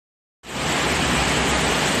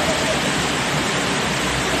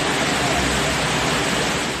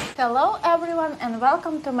Hello everyone and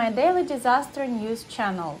welcome to my daily disaster news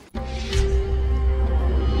channel.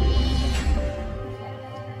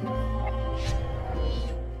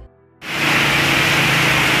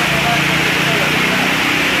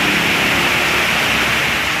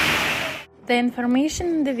 The information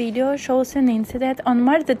in the video shows an incident on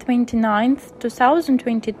March 29,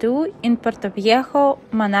 2022 in Portoviejo,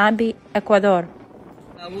 Manabi, Ecuador.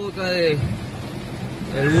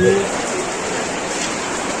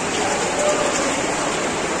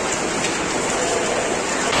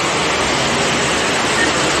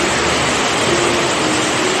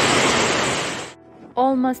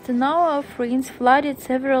 Almost an hour of rains flooded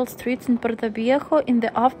several streets in Portoviejo in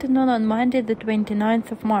the afternoon on Monday the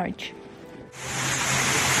 29th of March.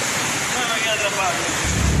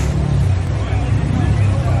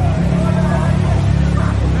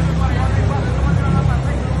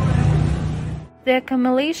 The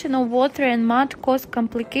accumulation of water and mud caused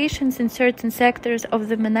complications in certain sectors of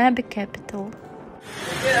the Manabi capital.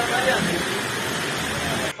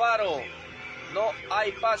 No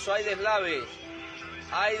hay paso, hay deslaves.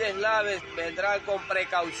 Hay deslaves, vendrán con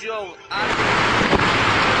precaución.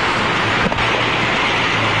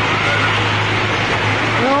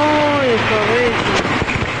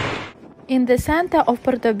 In the center of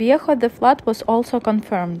Portoviejo, the flood was also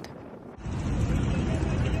confirmed.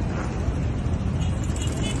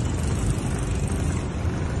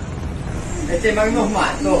 Este man nos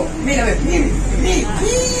mató. Mira,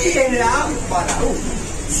 en la lámpara.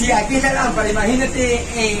 Si aquí está la lámpara, imagínate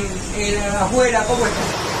en afuera cómo está.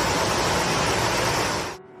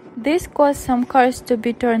 This caused some cars to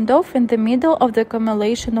be turned off in the middle of the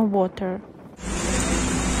accumulation of water.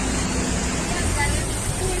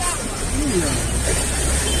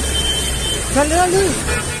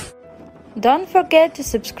 Don't forget to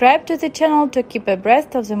subscribe to the channel to keep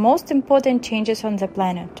abreast of the most important changes on the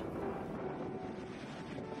planet.